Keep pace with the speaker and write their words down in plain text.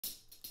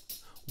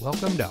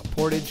Welcome to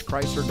Portage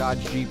Chrysler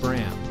Dodge Jeep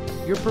Ram,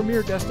 your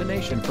premier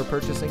destination for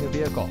purchasing a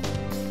vehicle.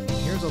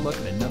 Here's a look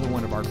at another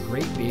one of our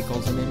great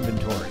vehicles in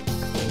inventory.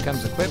 It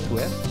comes equipped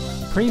with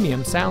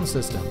premium sound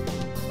system,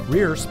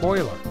 rear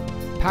spoiler,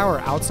 power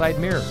outside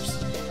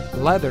mirrors,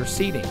 leather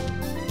seating,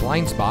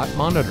 blind spot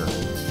monitor,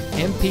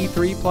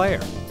 MP3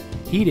 player,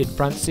 heated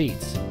front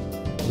seats,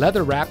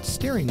 leather wrapped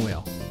steering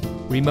wheel,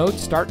 remote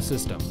start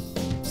system,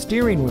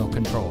 steering wheel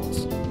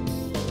controls.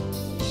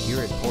 Here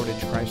at Portage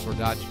Chrysler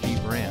Dodge Jeep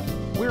Ram,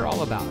 we're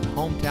all about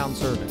hometown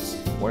service,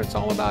 where it's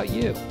all about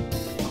you.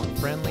 Our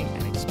friendly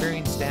and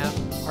experienced staff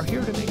are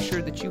here to make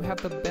sure that you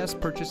have the best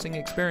purchasing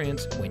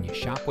experience when you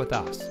shop with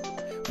us.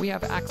 We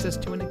have access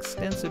to an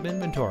extensive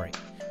inventory,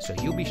 so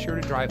you'll be sure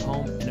to drive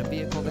home in a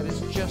vehicle that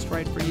is just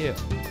right for you.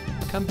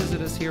 Come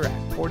visit us here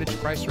at Portage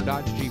Chrysler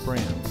Dodge Jeep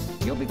Ram.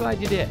 You'll be glad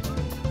you did.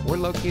 We're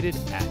located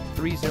at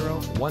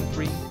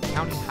 3013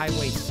 County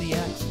Highway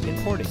CX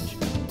in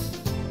Portage.